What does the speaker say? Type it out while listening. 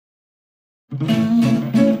Welcome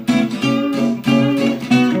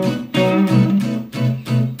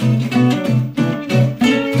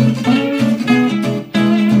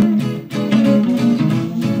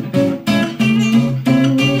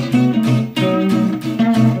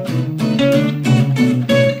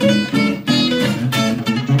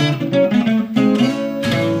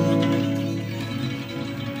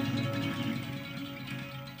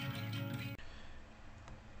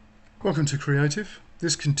to Creative.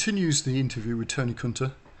 This continues the interview with Tony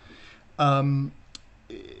Qunta.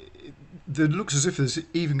 There looks as if there's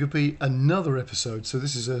even going to be another episode. So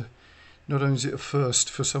this is not only is it a first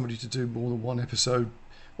for somebody to do more than one episode,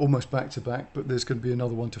 almost back to back, but there's going to be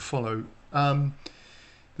another one to follow. There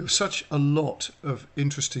was such a lot of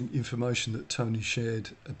interesting information that Tony shared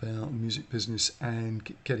about the music business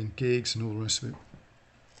and getting gigs and all the rest of it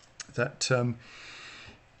that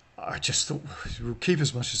I just thought we'll keep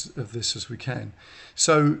as much of this as we can.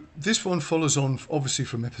 So this one follows on obviously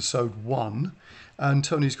from episode 1, and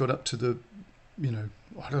Tony's got up to the,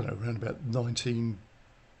 I don't know, around about 19,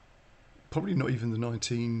 probably not even the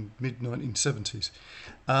mid-1970s.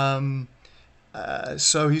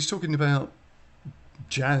 So he's talking about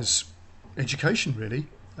jazz education, really.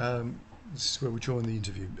 This is where we join the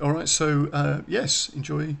interview. All right, so yes,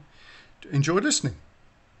 enjoy listening.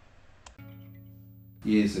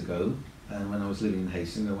 Years ago, when I was living in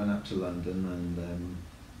Hastings, I went up to London and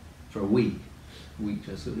for a week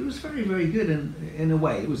just. It was very, very good, and in a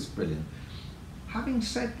way, it was brilliant. Having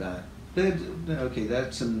said that, they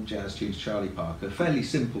had some jazz tunes, Charlie Parker, fairly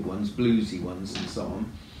simple ones, bluesy ones, and so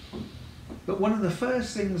on. But one of the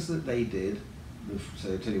first things that they did, so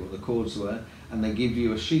they tell you what the chords were, and they give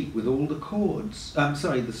you a sheet with all the chords.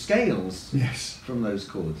 The scales. Yes. From those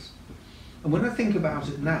chords. And when I think about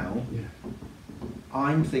it now. Yeah.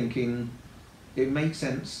 I'm thinking it makes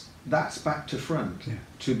sense, that's back to front,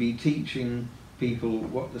 to be teaching people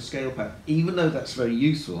what the scale pattern, even though that's very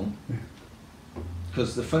useful,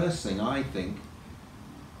 because the first thing I think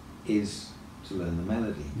is to learn the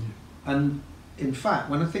melody. And in fact,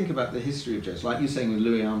 when I think about the history of jazz, like you're saying with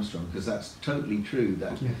Louis Armstrong, because that's totally true,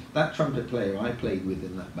 that trumpet player I played with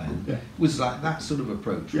in that band was like that sort of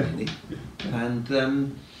approach, really.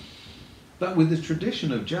 And but with the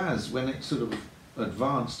tradition of jazz, when it sort of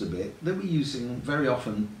advanced a bit, they were using very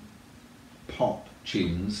often pop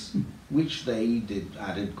tunes, which they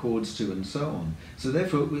added chords to and so on. So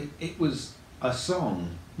therefore it was a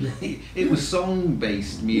song. It was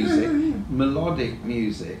song-based music, melodic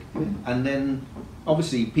music, and then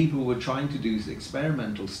obviously people were trying to do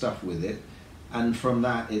experimental stuff with it, and from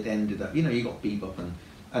that it ended up, you got bebop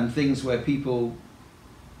and things where people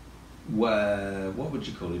were, what would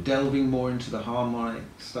you call it, delving more into the harmonic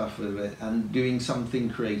stuff of it and doing something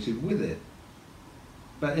creative with it.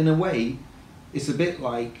 But in a way, it's a bit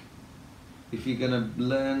like if you're going to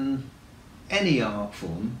learn any art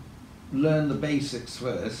form, learn the basics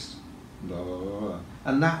first, blah, blah, blah, blah.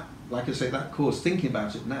 And that, like I say, that course, thinking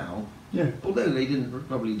about it now, although they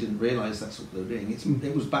probably didn't realise that's what they were doing,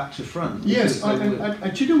 it was back to front. Yes,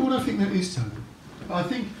 and do you know what I think that is, Tony? I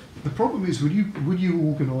think the problem is when you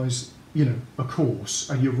organise, a course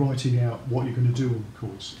and you're writing out what you're going to do on the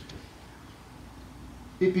course,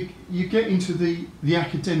 you get into the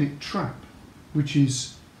academic trap, which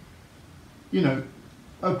is, a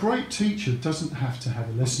great teacher doesn't have to have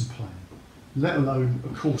a lesson plan, let alone a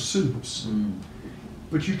course syllabus.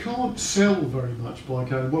 But you can't sell very much by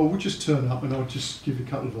going, well, we'll just turn up and I'll just give you a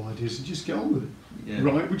couple of ideas and just get on with it,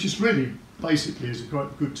 right? Which is really, basically, as a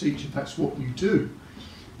good teacher, that's what you do.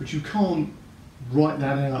 But you can't write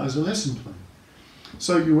that out as a lesson plan.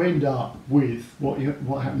 So you end up with what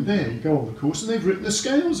happened there. You go on the course and they've written the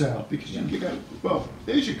scales out, because you can go, well,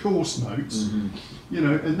 there's your course notes, and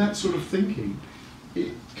that sort of thinking,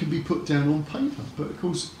 it can be put down on paper. But of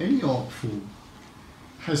course, any art form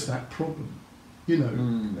has that problem.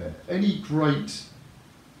 Any great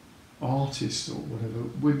artist or whatever,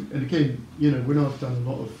 and again, when I've done a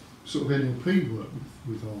lot of sort of NLP work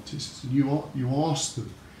with artists, and you ask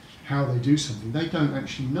them how they do something, they don't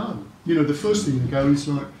actually know. The first thing they go is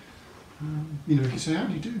like, you say, how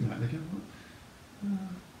do you do that? And they go, I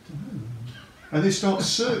don't know. And they start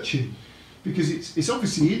searching, because it's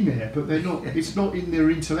obviously in there, but they're not. It's not in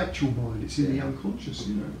their intellectual mind. It's in the unconscious,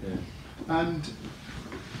 And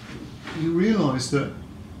you realise that.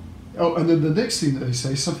 Oh, and then the next thing that they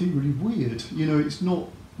say is something really weird. It's not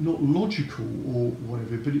logical or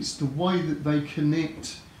whatever, but it's the way that they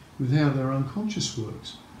connect with how their unconscious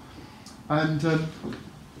works. And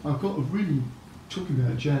I've got a really, talking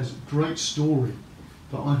about jazz, great story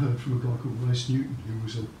that I heard from a guy called Race Newton, who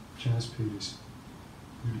was a jazz pianist,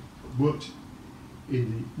 who worked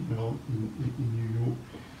in New York,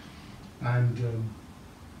 and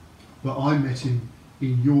but I met him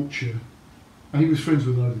in Yorkshire, and he was friends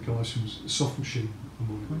with a load of guys from Soft Machine and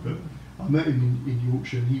whatever. But I met him in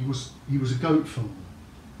Yorkshire, and he was a goat farmer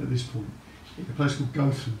at this point in a place called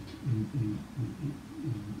Gothland in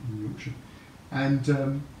Yorkshire, and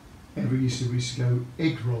every Easter we used to go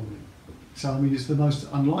egg rolling. So I mean, it's the most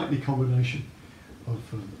unlikely combination of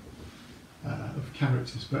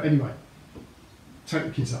characters. But anyway, take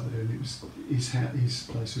the kids up there, and it was his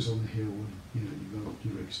place was on the hill, and you got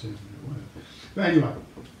your eggs down there, whatever. But anyway,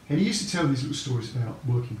 and he used to tell these little stories about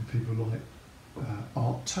working with people like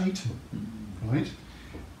Art Tatum, right?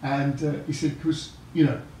 And he said, because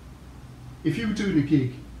if you were doing a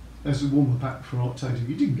gig as a warm-up act for Art Tatum,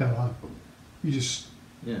 you didn't go home, you just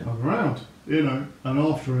hung around, and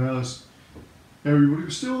after hours, everybody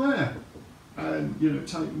was still there. And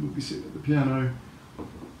Tatum would be sitting at the piano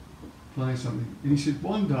playing something. And he said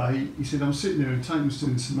one day, I'm sitting there and Tatum's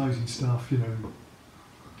doing this amazing stuff, And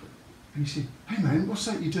he said, "Hey man, what's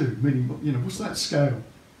that you do? Meaning, what's that scale?"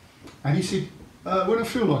 And he said, "When I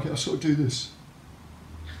feel like it, I sort of do this."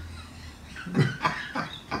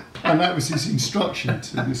 And that was his instruction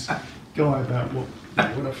to this guy about when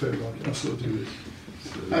I feel like it, I sort of do this.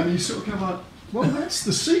 And you sort of go like, well, that's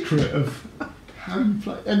the secret of how you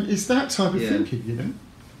play, and it's that type of thinking,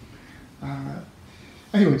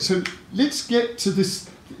 Anyway, so let's get to this.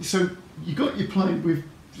 So you got your playing, we've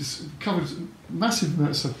just covered massive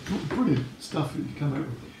amounts of brilliant stuff that you come out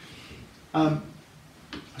with.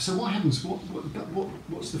 So what happens?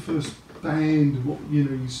 What's the first band? What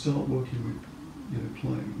you start working with,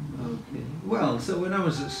 playing? Okay. Well, so when I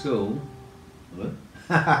was at school, when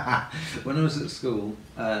I was at school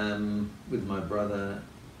with my brother,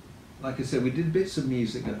 like I said, we did bits of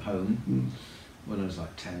music at home when I was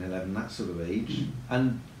like 10, 11, that sort of age,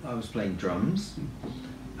 and I was playing drums,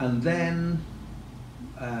 and then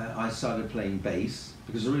I started playing bass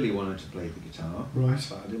because I really wanted to play the guitar, right?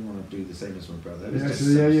 But I didn't want to do the same as my brother. It was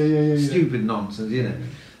just stupid nonsense,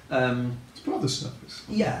 It's brother stuff.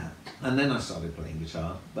 Yeah, and then I started playing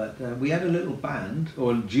guitar, but we had a little band,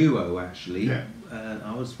 or a duo actually. Yeah.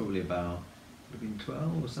 I was probably about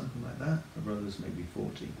 12 or something like that. My brother was maybe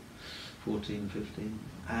 14, 15,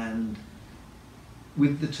 and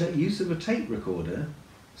with the use of a tape recorder,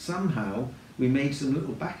 somehow we made some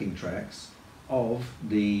little backing tracks of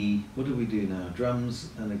what do we do now? Drums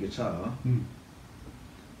and a guitar.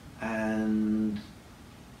 And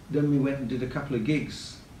then we went and did a couple of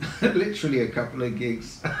gigs, literally a couple of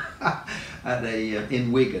gigs at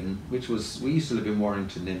in Wigan, which was, we used to live in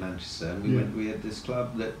Warrington near Manchester, and we had this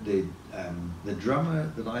club that the drummer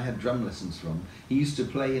that I had drum lessons from, he used to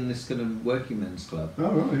play in this kind of working men's club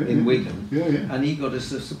in Wigan, and he got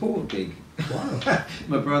us a support gig. Wow.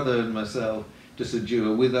 My brother and myself, just a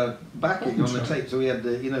duo with a backing on the tape, so we had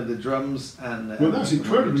the drums and well, that's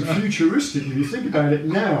incredibly futuristic if you think about it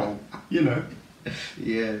now,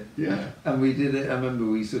 Yeah. And we did it. I remember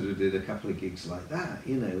we sort of did a couple of gigs like that.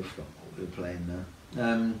 I forgot what we were playing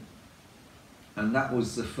now. And that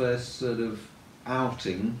was the first sort of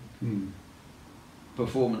outing,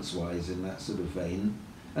 performance-wise, in that sort of vein.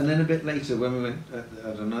 And then a bit later, when we went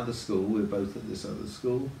at another school, we were both at this other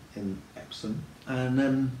school in Epsom,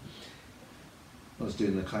 and I was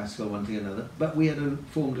doing the classical one thing or another. But we had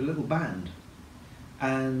formed a little band,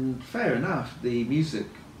 and fair enough, the music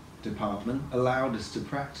department allowed us to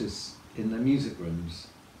practice in the music rooms.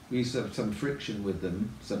 We used to have some friction with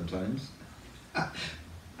them sometimes.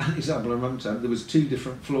 An example, I remember there was 2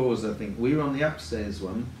 different floors, I think. We were on the upstairs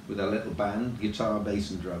one with our little band, guitar,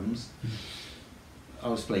 bass and drums. I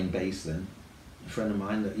was playing bass then. A friend of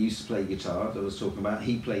mine that used to play guitar that I was talking about,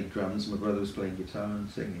 he played drums, my brother was playing guitar and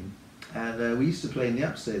singing. And we used to play in the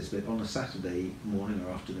upstairs bit on a Saturday morning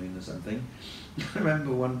or afternoon or something. I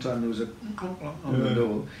remember one time there was a clonk on the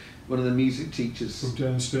door. One of the music teachers from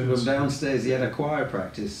downstairs, he had a choir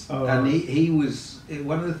practice, and he was,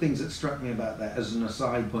 one of the things that struck me about that as an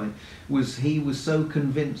aside point was he was so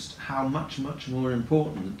convinced how much more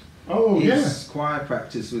important his choir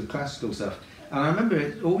practice with classical stuff. And I remember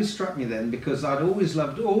it always struck me then, because I'd always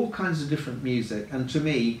loved all kinds of different music, and to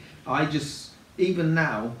me, I just, even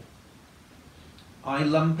now, I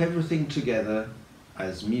lump everything together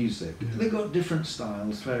as music. They got different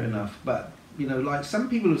styles, fair enough, but like some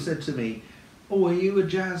people have said to me, "Oh, are you a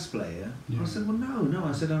jazz player?" I said, "Well, no.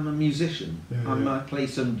 I said, I'm a musician. I might play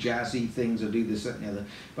some jazzy things or do this, that and the other,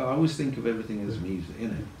 but I always think of everything as music,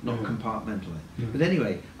 not compartmentally." But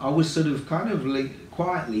anyway, I was sort of kind of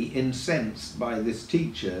quietly incensed by this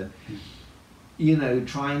teacher, you know,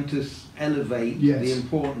 trying to elevate the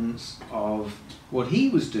importance of what he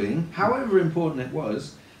was doing, however important it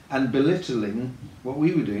was, and belittling what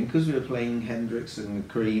we were doing because we were playing Hendrix and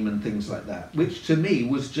Cream and things like that, which to me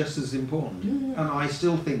was just as important, and I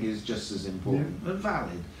still think is just as important and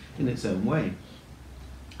valid in its own way.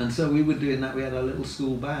 And so we were doing that. We had a little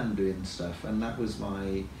school band doing stuff, and that was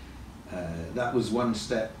my that was one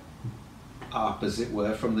step up, as it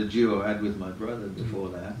were, from the duo I had with my brother before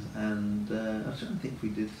that. And I don't think we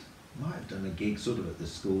did. Might have done a gig sort of at the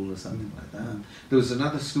school or something like that. There was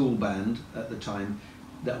another school band at the time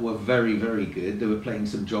that were very, very good. They were playing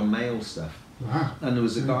some John Mayall stuff. Wow. And there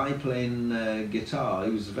was a guy playing guitar.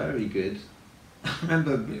 He was very good. I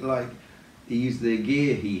remember, like, he used the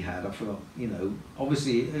gear he had. I thought, you know,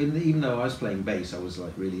 obviously, even though I was playing bass, I was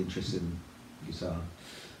like really interested in guitar.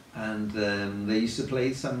 And they used to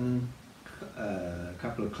play some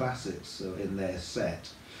couple of classics in their set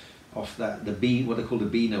off that what they called the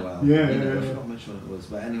Beano album. I forgot which one it was,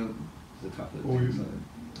 but anyway, there's a couple of things.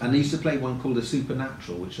 And they used to play one called The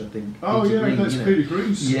Supernatural, which I think... Oh Peter yeah, Green, that's Peter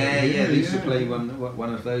Green's. They used to play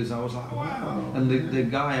one of those. I was like, wow. And the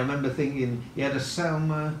guy, I remember thinking, he had a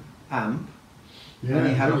Selmer amp, and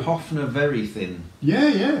he had a Hofner very thin.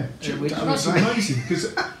 That's amazing,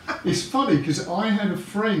 because it's funny, because I had a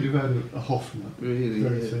friend who had a Hofner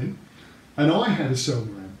very thin, and I had a Selmer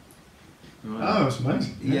amp. Right. Oh, it's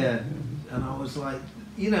amazing. And I was like,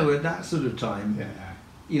 you know, at that sort of time,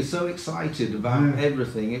 you're so excited about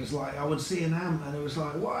everything. It was like I would see an amp and it was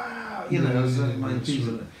like, wow, you know. My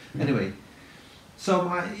enthusiasm. Anyway, so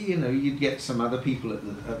you know, you'd get some other people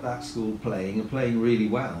at that school playing really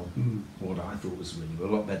well. What I thought was really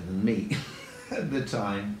a lot better than me at the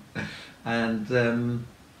time. And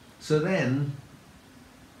so then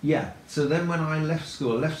when I left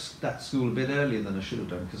school, I left that school a bit earlier than I should have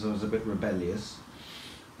done because I was a bit rebellious,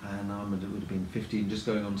 and I would have been 15, just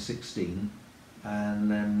going on 16. And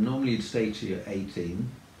then normally you'd stay till you're 18,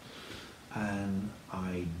 and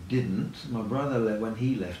I didn't. My brother, when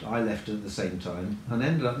he left, I left at the same time, and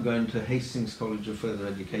ended up going to Hastings College of Further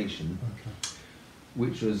Education,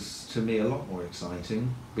 which was to me a lot more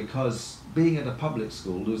exciting, because being at a public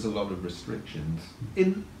school there was a lot of restrictions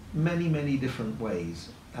in many, many different ways,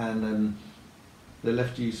 and they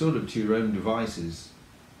left you sort of to your own devices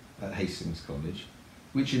at Hastings College,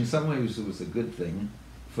 which in some ways was a good thing.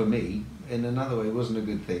 For me, in another way, it wasn't a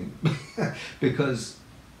good thing because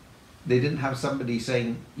they didn't have somebody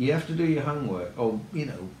saying, you have to do your homework, or, you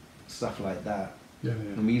know, stuff like that.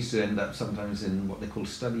 And we used to end up sometimes in what they call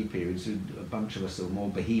study periods. A bunch of us who were more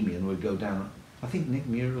bohemian would go down. I think Nick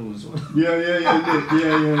Muriel was one. Nick.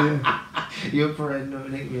 Your friend,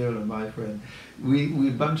 Nick Muriel, and my friend. A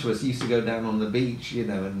bunch of us used to go down on the beach, you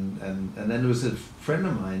know, and then there was a friend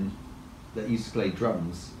of mine that used to play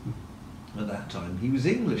drums. At that time, he was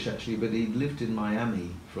English actually, but he lived in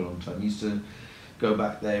Miami for a long time. He used to go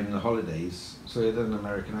back there in the holidays, so he had an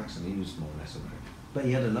American accent. He was more or less American, but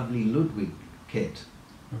he had a lovely Ludwig kit,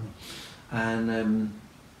 and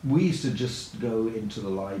we used to just go into the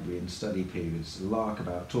library in study periods,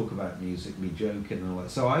 talk about music, be joking and all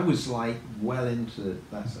that. So I was like well into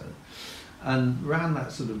that sort of, and around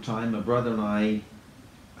that sort of time, my brother and I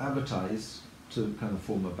advertised to kind of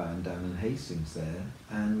form a band down in Hastings there,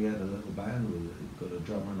 and we had a little band. We got a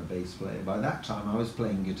drummer and a bass player. By that time I was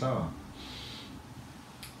playing guitar,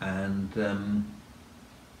 and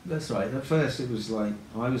that's right, at first it was like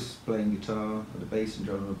I was playing guitar, had a bass and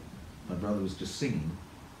drummer, my brother was just singing,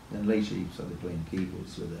 then later he started playing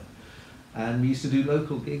keyboards with it, and we used to do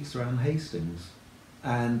local gigs around Hastings.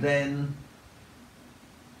 And then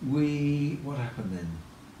what happened then?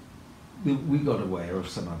 We got aware of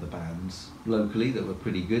some other bands locally that were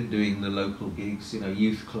pretty good doing the local gigs, you know,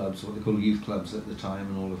 youth clubs, what they call youth clubs at the time,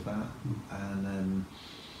 and all of that. And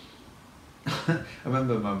I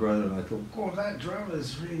remember my brother and I thought, God, that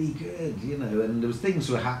drummer's really good, you know, and there was things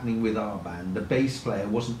were happening with our band. The bass player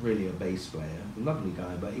wasn't really a bass player, a lovely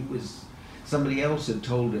guy, but it was somebody else had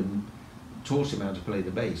taught him how to play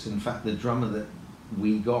the bass. In fact, the drummer that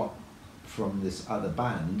we got from this other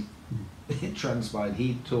band, it transpired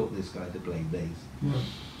he taught this guy to play bass.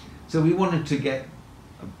 So we wanted to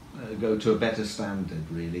go to a better standard,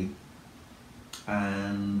 really,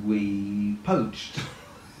 and we poached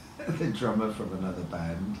the drummer from another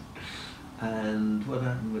band. And what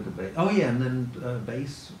happened with the bass? Oh yeah, and then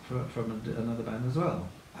bass from another band as well.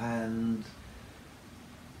 And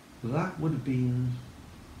that would have been,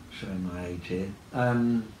 showing my age here,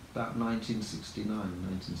 about 1969,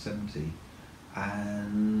 1970.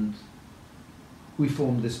 And we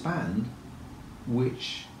formed this band,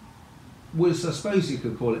 which was, I suppose you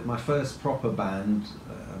could call it, my first proper band,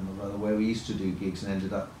 where we used to do gigs and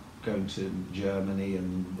ended up going to Germany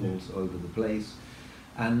and all over the place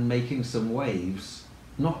and making some waves.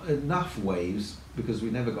 Not enough waves because we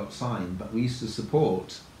never got signed, but we used to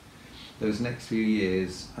support those next few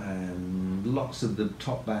years lots of the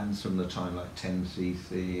top bands from the time, like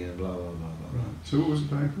 10cc and blah blah blah blah. Right. So what was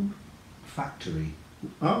the band called? Factory.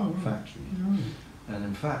 Oh, right. Factory. Right. And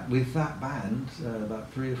in fact, with that band,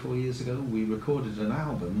 about 3 or 4 years ago, we recorded an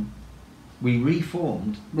album. We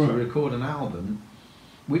reformed to record an album,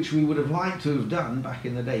 which we would have liked to have done back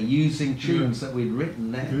in the day, using tunes that we'd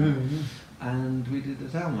written then. And we did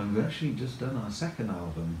this album. We've actually just done our second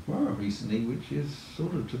album recently, which is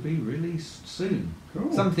sort of to be released soon.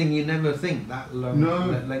 Cool. Something you never think that long,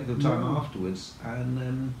 that length of time afterwards.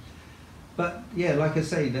 And but yeah, like I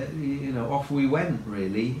say, that off we went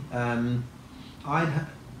really. At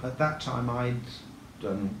that time I'd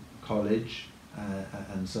done college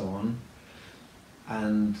and so on,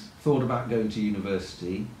 and thought about going to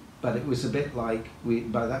university. But it was a bit like,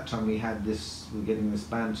 by that time we were getting this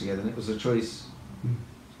band together, and it was a choice,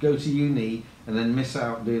 go to uni and then miss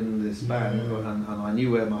out doing this band, and I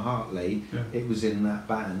knew where my heart lay. It was in that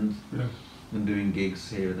band, and doing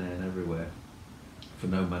gigs here and there and everywhere, for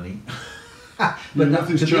no money. But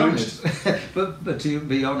to be honest, but to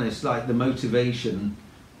be honest, like the motivation,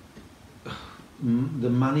 the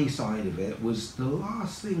money side of it was the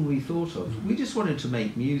last thing we thought of. We just wanted to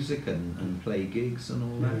make music and play gigs and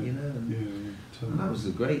all that, and that was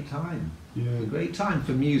a great time. A great time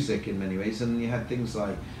for music in many ways. And you had things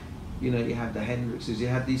like, you had the Hendrixes, you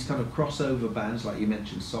had these kind of crossover bands, like you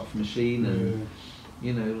mentioned Soft Machine, and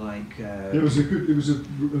it was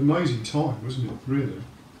an amazing time, wasn't it? Really.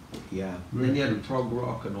 Yeah. And then you had prog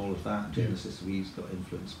rock and all of that. Genesis, we got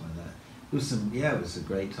influenced by that. It was a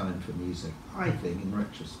great time for music, I think, in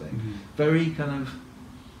retrospect. Very kind of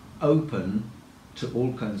open to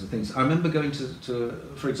all kinds of things. I remember going to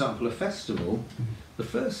for example, a festival, the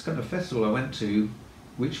first kind of festival I went to,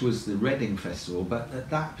 which was the Reading Festival, but at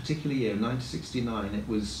that particular year, 1969,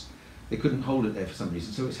 they couldn't hold it there for some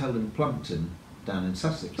reason, so it's held in Plumpton, down in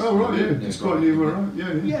Sussex. Oh right, it's quite near where I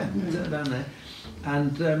am. Yeah, down there.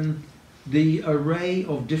 And the array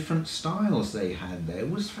of different styles they had there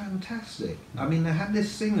was fantastic. I mean, they had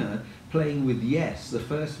this singer playing with Yes, the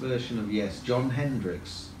first version of Yes, John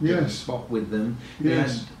Hendricks, spot with them. They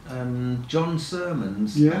had John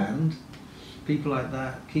Sermon's band, people like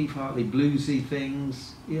that, Keith Hartley, bluesy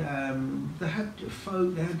things. They had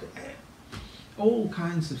folk, they had all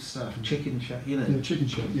kinds of stuff, Chicken Shack, Chicken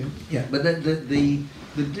Shack, Yeah, but the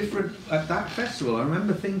different, at that festival, I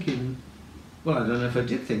remember thinking, well, I don't know if I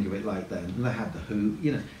did think of it like that. And they had the Who,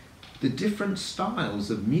 the different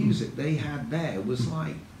styles of music they had there was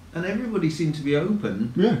like, and everybody seemed to be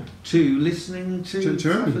open to listening to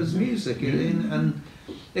stuff music. And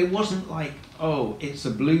it wasn't like, oh, it's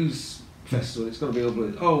a blues festival, it's got to be all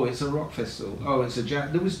blues. Oh, it's a rock festival. Oh, it's a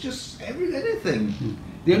jazz. There was just anything.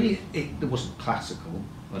 There wasn't classical,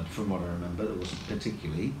 from what I remember. There wasn't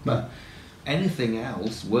particularly, but. Anything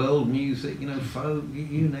else, world music, folk,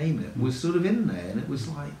 you name it, was sort of in there, and it was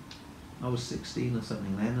like, I was 16 or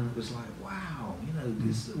something then, and it was like, wow,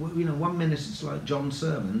 this, 1 minute it's like John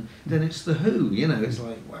Sermon, then it's the Who, it's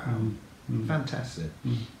like, wow, fantastic.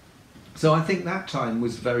 So I think that time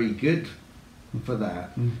was very good for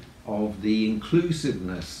that, of the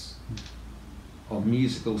inclusiveness of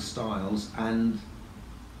musical styles, and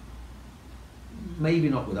maybe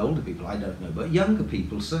not with older people, I don't know, but younger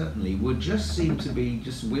people certainly would just seem to be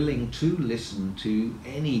just willing to listen to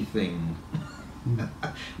anything,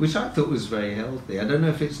 which I thought was very healthy. I don't know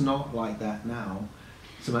if it's not like that now.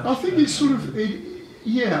 So much, I think it's sort of,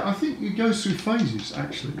 I think it goes through phases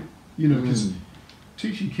actually, because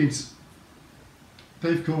teaching kids,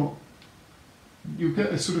 you'll get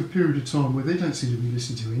a sort of period of time where they don't seem to be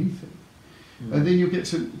listening to anything. And then you'll get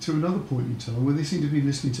to another point in time where they seem to be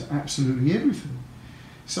listening to absolutely everything.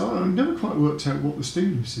 So I've never quite worked out what the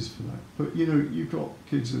stimulus is for that. But you've got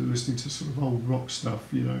kids that are listening to sort of old rock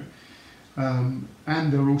stuff, and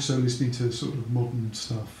they're also listening to sort of modern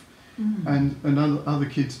stuff. And other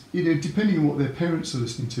kids, depending on what their parents are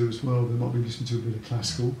listening to as well, they might be listening to a bit of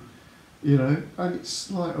classical, and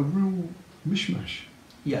it's like a real mishmash.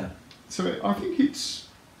 Yeah. So I think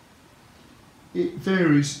it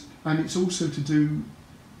varies. And it's also to do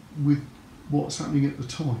with what's happening at the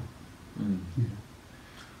time.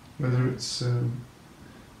 Whether it's and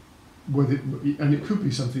it could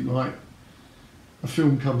be something like a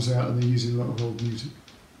film comes out and they're using a lot of old music,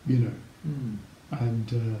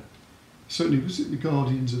 and certainly was it the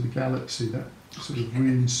Guardians of the Galaxy that sort of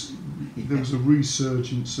there was a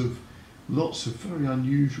resurgence of lots of very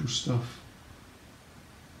unusual stuff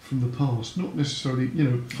from the past. Not necessarily, you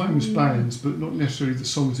know, famous bands, but not necessarily the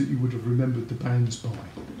songs that you would have remembered the bands by,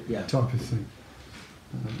 type of thing.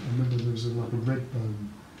 I remember there was like a Redbone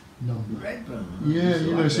number. Redbone? Yeah,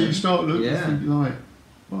 you know, so you start looking and think like,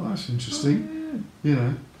 well, that's interesting, you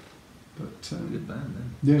know. But good band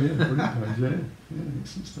then. Yeah, brilliant band, yeah,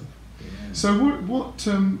 excellent stuff. Yeah. So what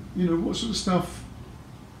you know, what sort of stuff?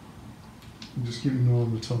 I'm just giving an eye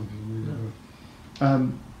on the time.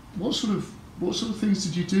 What sort of things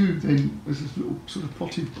did you do then as this little sort of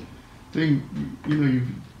potted thing? You know, you're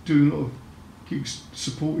doing a lot of gigs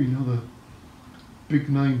supporting other big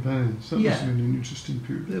name bands. That must have been an interesting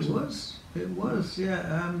period. It was, it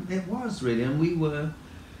was really, and we were,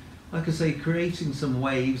 like I say, creating some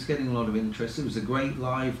waves, getting a lot of interest. It was a great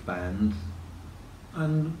live band,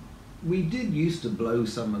 and we did used to blow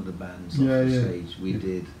some of the bands off the stage. We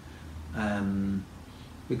did,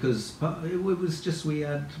 because it was just we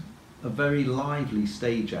had a very lively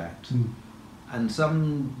stage act, and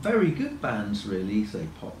some very good bands, really, say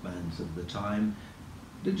pop bands of the time.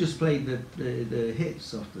 They just played the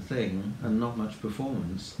hits off the thing and not much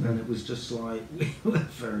performance, and it was just like we were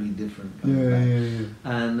very different.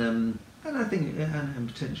 And I think and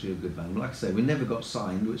potentially a good band. Like I say, we never got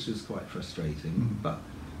signed, which was quite frustrating. But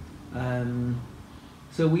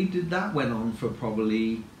so we did that. Went on for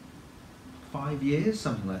probably 5 years,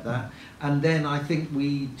 something like that. And then I think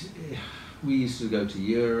we used to go to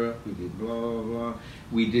Europe. We did blah blah blah.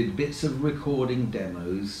 We did bits of recording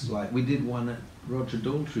demos. Like we did one at Roger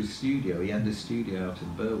Daltrey's studio. He had this studio out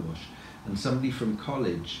in Burwash, and somebody from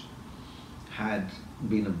college had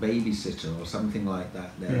been a babysitter or something like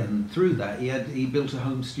that there, and through that he built a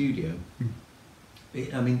home studio.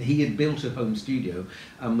 I mean, he had built a home studio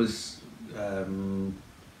and was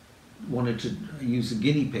wanted to use a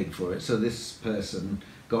guinea pig for it, so this person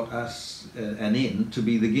got us an in to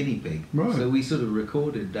be the guinea pig. Right. So we sort of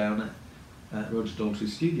recorded down at Roger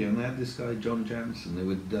Daltrey's studio, and they had this guy John Jansen, who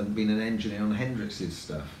had been an engineer on Hendrix's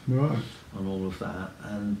stuff, on all of that,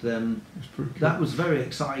 and that was very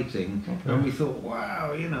exciting. And we thought,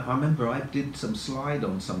 wow, you know, I remember I did some slide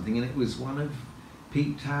on something, and it was one of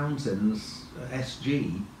Pete Townsend's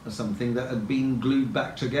SG or something that had been glued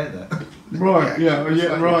back together. Right,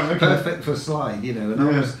 right, okay. Perfect for slide, you know, and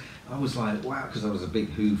I was like, wow, because I was a big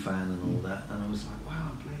Who fan and all that, and I was like, wow,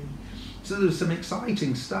 I'm playing. So there was some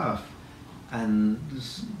exciting stuff, and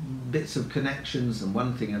bits of connections and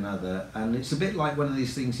one thing another, and it's a bit like one of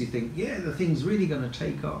these things you think, the thing's really going to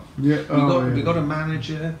take off. We got a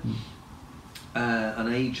manager,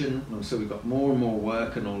 an agent, so we got more and more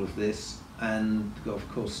work and all of this, and of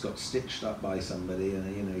course got stitched up by somebody,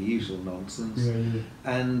 you know, usual nonsense.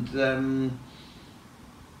 And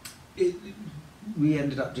we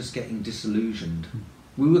ended up just getting disillusioned.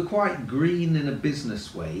 We were quite green in a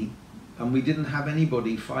business way, and we didn't have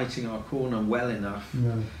anybody fighting our corner well enough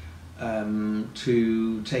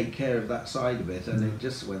to take care of that side of it, and it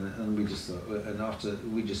just went, and we just thought, and after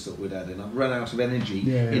we just thought we'd had enough, run out of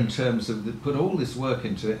energy in terms of put all this work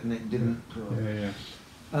into it, and it didn't.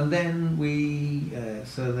 And then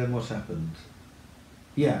so then what happened?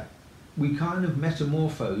 We kind of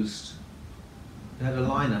metamorphosed, had a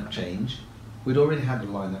lineup change. We'd already had a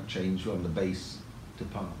lineup change on the bass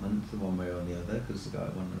department, the one way or the other, because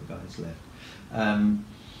one of the guys left.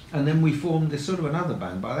 And then we formed this sort of another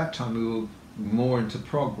band. By that time we were more into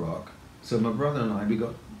prog rock. So my brother and I, we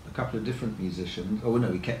got a couple of different musicians. Oh no,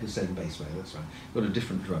 we kept the same bass player, that's right. Got a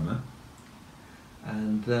different drummer.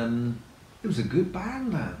 And it was a good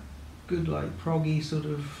band, that. Good, like, proggy sort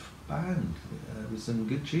of band with some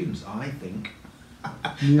good tunes, I think.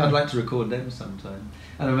 I'd like to record them sometime.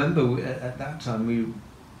 And I remember at that time we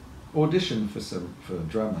auditioned for a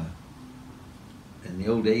drummer in the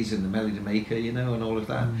old days in the Melody Maker, you know, and all of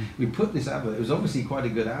that. We put this advert. It was obviously quite a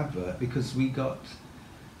good advert because we got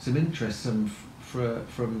some interest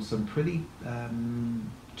from some pretty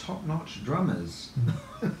top-notch drummers.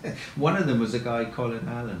 One of them was a guy, Colin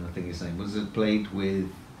Allen, I think his name was, that played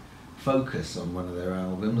with Focus on one of their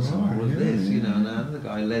albums, and all of this, you know. And another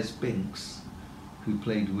guy, Les Binks, who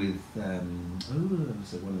played with one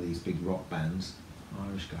of these big rock bands,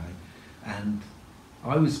 Irish guy, and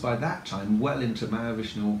I was by that time well into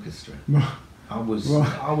Mahavishnu Orchestra. I was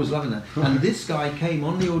loving that. And this guy came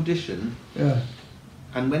on the audition,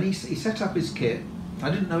 and when he set up his kit, I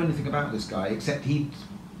didn't know anything about this guy except he'd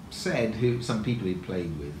said some people he'd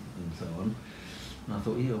played with and so on. And I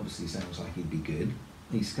thought, he obviously sounds like he'd be good.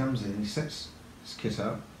 He comes in, he sets his kit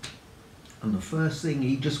up, and the first thing,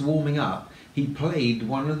 he just warming up, he played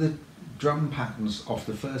one of the drum patterns off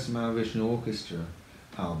the first Mahavishnu Orchestra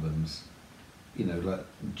albums. you know, like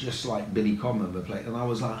just like Billy Common were playing, and I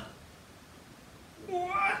was like,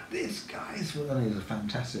 what? This guy's, and he's a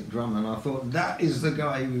fantastic drummer, and I thought that is the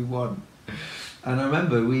guy we want. And I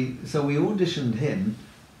remember we auditioned him,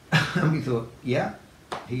 and we thought, yeah,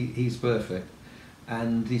 he's perfect.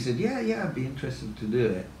 And he said, yeah, I'd be interested to do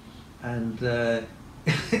it. And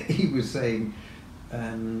he was saying,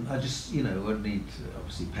 I just, you know, I'd need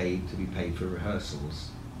obviously to be paid for rehearsals.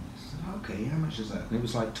 I said, okay, how much is that? And it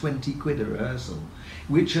was like 20 quid a rehearsal,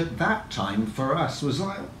 which at that time for us was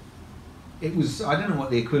like, it was, I don't know what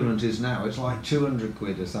the equivalent is now, it's like 200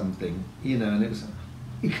 quid or something, you know, and it was,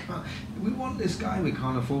 we want this guy, we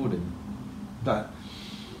can't afford him. But,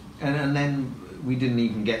 and then we didn't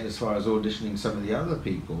even get as far as auditioning some of the other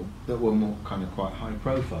people that were more kind of quite high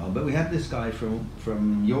profile. But we had this guy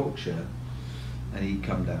from Yorkshire, and he'd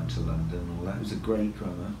come down to London and all that. He was a great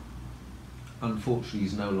drummer. Unfortunately,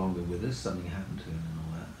 he's no longer with us. Something happened to him and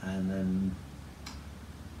all that. And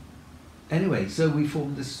anyway, so we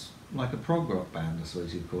formed this, like a prog rock band, I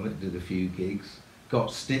suppose you'd call it. Did a few gigs,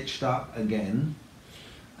 got stitched up again,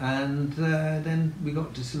 and then we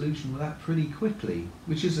got disillusioned with that pretty quickly,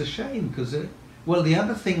 which is a shame because well, the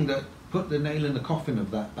other thing that put the nail in the coffin of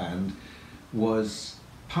that band was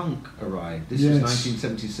punk arrived. This was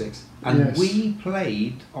 1976, and we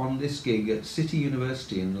played on this gig at City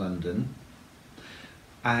University in London,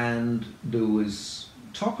 and there was,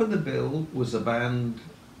 top of the bill was a band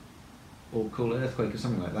called Earthquake or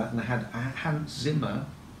something like that, and they had Hans Zimmer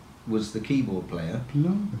was the keyboard player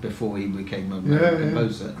before he became a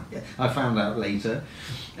composer. Yeah. I found out later.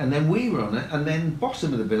 And then we were on it, and then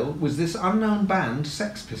bottom of the bill was this unknown band,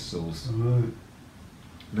 Sex Pistols. Right.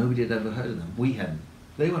 Nobody had ever heard of them. We hadn't.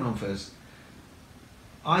 They went on first.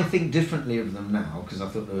 I think differently of them now, because I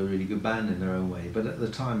thought they were a really good band in their own way, but at the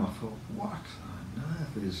time I thought, what on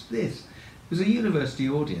earth is this? It was a university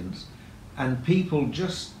audience, and people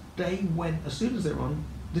just, they went, as soon as they were on,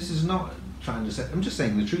 this is not trying to say, I'm just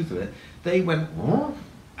saying the truth of it, they went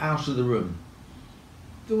out of the room.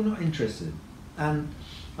 They were not interested. And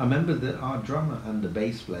I remember that our drummer and the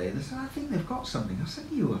bass player, they said, I think they've got something. I said,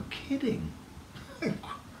 you are kidding.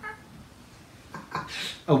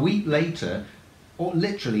 A week later,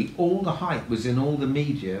 literally all the hype was in all the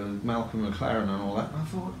media with Malcolm McLaren and all that, and I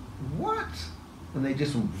thought, what? And they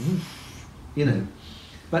just went, you know.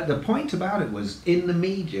 But the point about it was, in the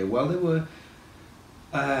media, well, they were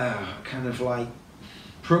kind of like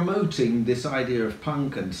promoting this idea of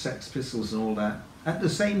punk and Sex Pistols and all that. At the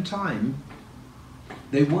same time,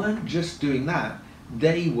 they weren't just doing that,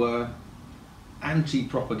 they were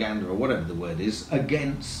anti-propaganda, or whatever the word is,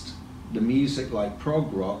 against the music like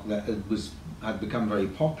prog rock that had become very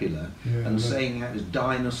popular, and saying it was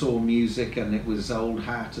dinosaur music and it was old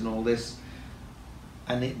hat and all this,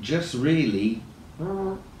 and it just really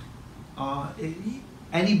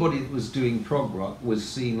anybody that was doing prog rock was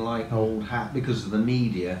seen like old hat because of the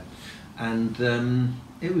media, and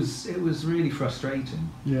it was really frustrating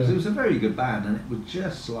because it was a very good band and it was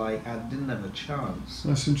just like I didn't have a chance.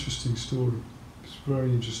 That's an interesting story. It's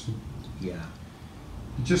very interesting. Yeah.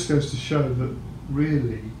 It just goes to show that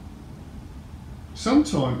really,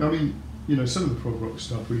 sometimes, I mean, you know, some of the prog rock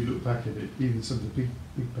stuff, when you look back at it, even some of the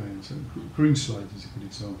big bands, Greenslade is a good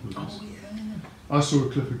example of this. Oh yeah. I saw a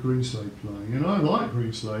clip of Greenslade playing, and I like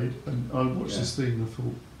Greenslade, and I watched this thing and I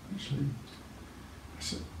thought, actually,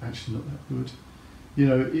 it's actually not that good. You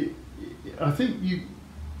know, I think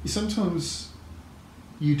sometimes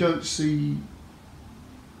you don't see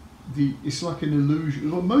it's like an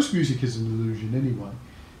illusion. Well, most music is an illusion anyway,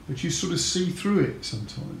 but you sort of see through it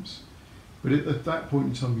sometimes. But at that point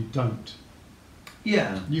in time, you don't.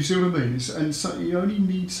 Yeah. You see what I mean? And so you only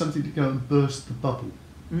need something to go and burst the bubble.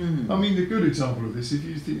 I mean, the good example of this, if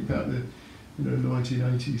you think about the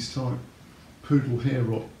 1980s type poodle hair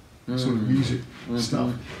rock sort of music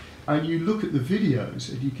stuff, and you look at the videos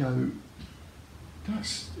and you go,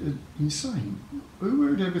 that's insane. Who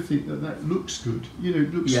would ever think that looks good? You know,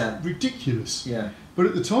 it looks ridiculous. Yeah. But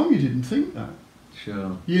at the time you didn't think that.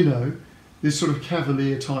 Sure. You know, this sort of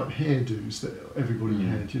cavalier type hairdos that everybody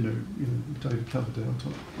had, you know, David Coverdale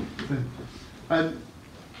type thing.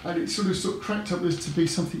 And it sort of cracked up as to be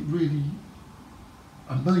something really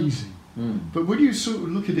amazing. But when you sort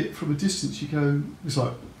of look at it from a distance, you go, it's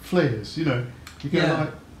like flares, you know. You go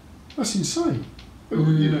like, that's insane.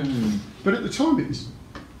 You know. But at the time it isn't.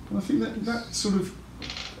 And I think that sort of,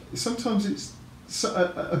 sometimes it's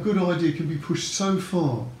a good idea can be pushed so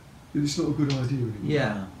far that it's not a good idea anymore.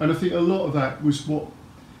 Yeah. And I think a lot of that was what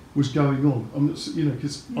was going on. I'm not, you know,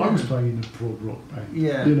 because I was playing in a prog rock band.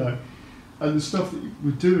 Yeah. You know. And the stuff that you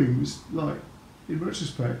were doing was like, in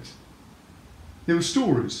retrospect, there were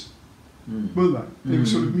stories. weren't they? They were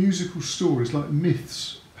sort of musical stories, like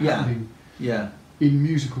myths happening in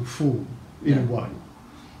musical form, in a way.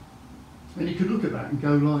 And you could look at that and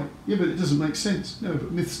go like, yeah, but it doesn't make sense. No,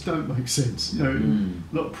 but myths don't make sense. You know,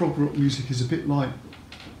 a lot of prog rock music is a bit like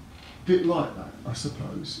that, I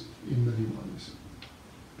suppose, in many ways.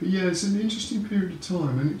 But yeah, it's an interesting period of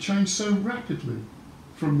time, and it changed so rapidly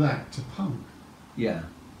from that to punk. Yeah.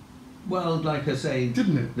 Well, like I say,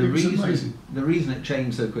 didn't it? It was amazing. The reason it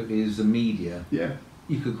changed so quickly is the media. Yeah.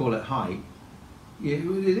 You could call it hype. Yeah,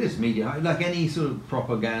 it is media hype, like any sort of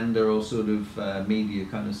propaganda or sort of media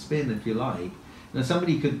kind of spin, if you like. Now,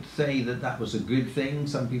 somebody could say that that was a good thing.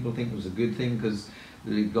 Some people think it was a good thing because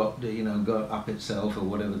it got up itself, or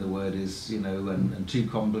whatever the word is, and too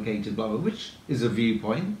complicated, blah blah, which is a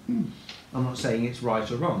viewpoint. I'm not saying it's right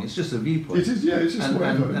or wrong. It's just a viewpoint. It is, yeah. It's just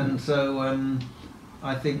whatever. And so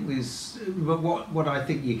I think this. But what I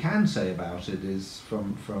think you can say about it is,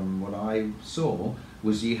 from what I saw,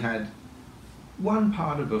 was you had one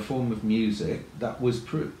part of a form of music that was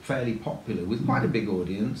fairly popular with quite a big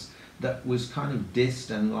audience, that was kind of dissed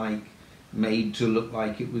and like made to look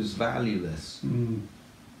like it was valueless.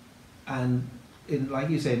 And like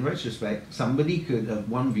you say, in retrospect, somebody could have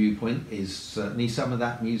one viewpoint is certainly some of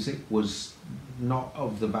that music was not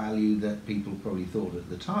of the value that people probably thought at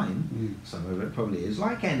the time. Some of it probably is,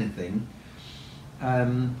 like anything.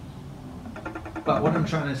 But what I'm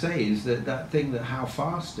trying to say is that thing, that how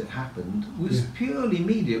fast it happened, was purely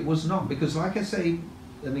media. It was not, because like I say,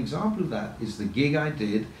 an example of that is the gig I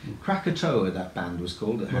did, Krakatoa, that band was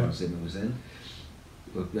called, that Hans Zimmer was in.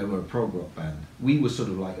 They were a prog rock band. We were sort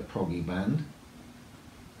of like a proggy band.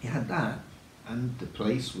 You had that, and the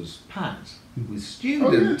place was packed with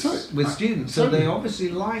students. Students, so they obviously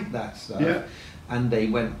liked that stuff, and they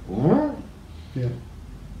went.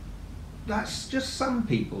 That's just some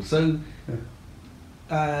people. So,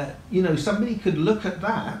 somebody could look at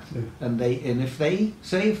that, and if they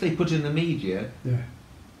put in the media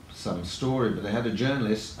some story, but they had a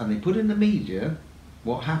journalist and they put in the media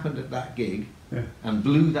what happened at that gig. And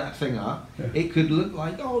blew that thing up. It could look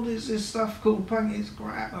like, oh, there's this stuff called punk, it's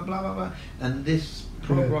crap, blah blah blah, and this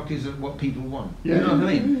prog rock is what people want. You know what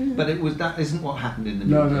I mean? But that isn't what happened in the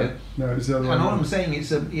media. No, it's the other way. And all I'm saying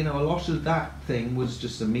is, a lot of that thing was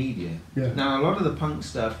just the media. Now, a lot of the punk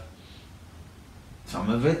stuff, some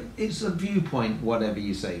of it is a viewpoint, whatever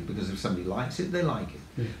you say, because if somebody likes it, they like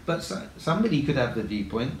it. But somebody could have the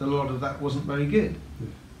viewpoint that a lot of that wasn't very good.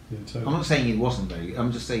 Totally. I'm not saying it wasn't very good,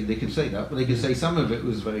 I'm just saying they could say that, but they could say some of it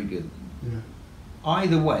was very good.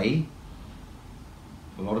 Either way,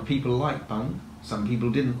 a lot of people like punk, some people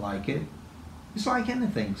didn't like it. It's like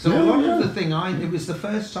anything. So a lot of the thing, it was the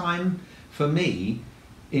first time for me,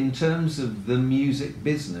 in terms of the music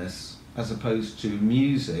business, as opposed to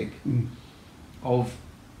music, of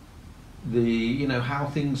the, how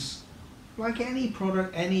things, like any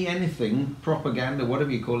product, anything, propaganda, whatever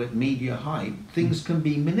you call it, media hype, things can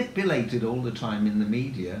be manipulated all the time in the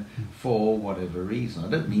media for whatever reason. I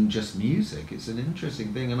don't mean just music, it's an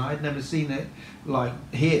interesting thing, and I'd never seen it like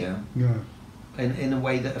here in a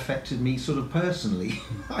way that affected me sort of personally.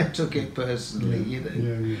 I took it personally,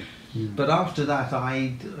 But after that,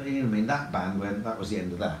 that band, that was the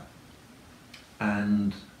end of that.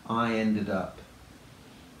 And I ended up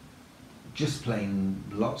just playing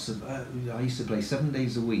lots of, I used to play 7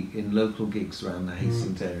 days a week in local gigs around the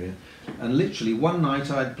Hastings area, and literally one night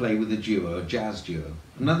I'd play with a duo, a jazz duo,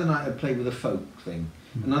 another night I'd play with a folk thing,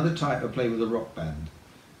 another type I'd play with a rock band,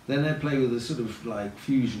 then I'd play with a sort of like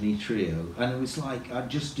fusiony trio, and it was like I'd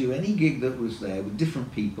just do any gig that was there with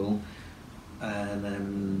different people,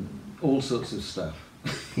 and all sorts of stuff.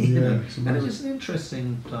 And it was an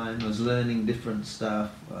interesting time. I was learning different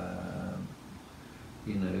stuff,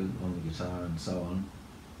 on the guitar and so on.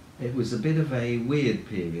 It was a bit of a weird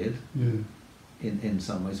period in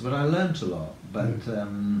some ways, but I learnt a lot. But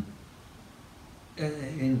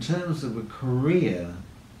in terms of a career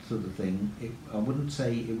sort of thing, I wouldn't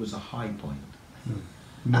say it was a high point.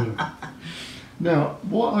 No. Now,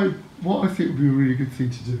 what I think would be a really good thing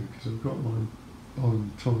to do, because I've got mine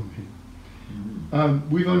on time here.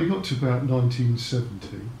 We've only got to about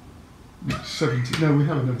 1970. No, we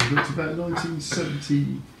haven't. We've got to about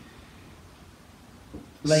 1970.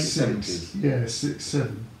 Late 70s. Yeah, 6,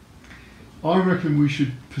 7. I reckon we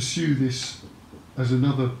should pursue this as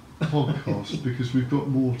another podcast because we've got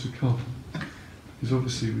more to come. Because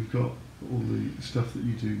obviously we've got all the stuff that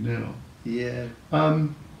you do now. Yeah.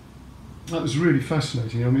 That was really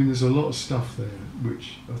fascinating. I mean, there's a lot of stuff there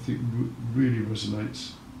which I think really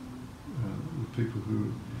resonates with people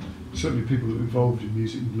who, certainly people who are involved in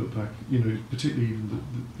music and look back, particularly even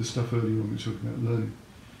the stuff early on we were talking about learning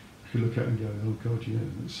could look at and go, oh God, yeah,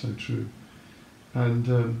 that's so true.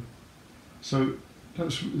 And so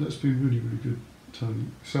that's been really, really good, Tony.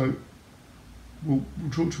 So we'll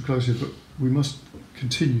draw to a close here, but we must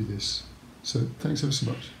continue this. So thanks ever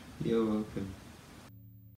so much. You're welcome.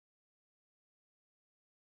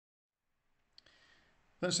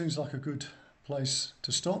 That seems like a good place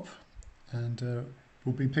to stop, and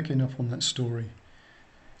we'll be picking up on that story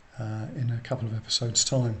in a couple of episodes'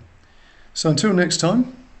 time. So until next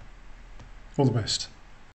time, all the best.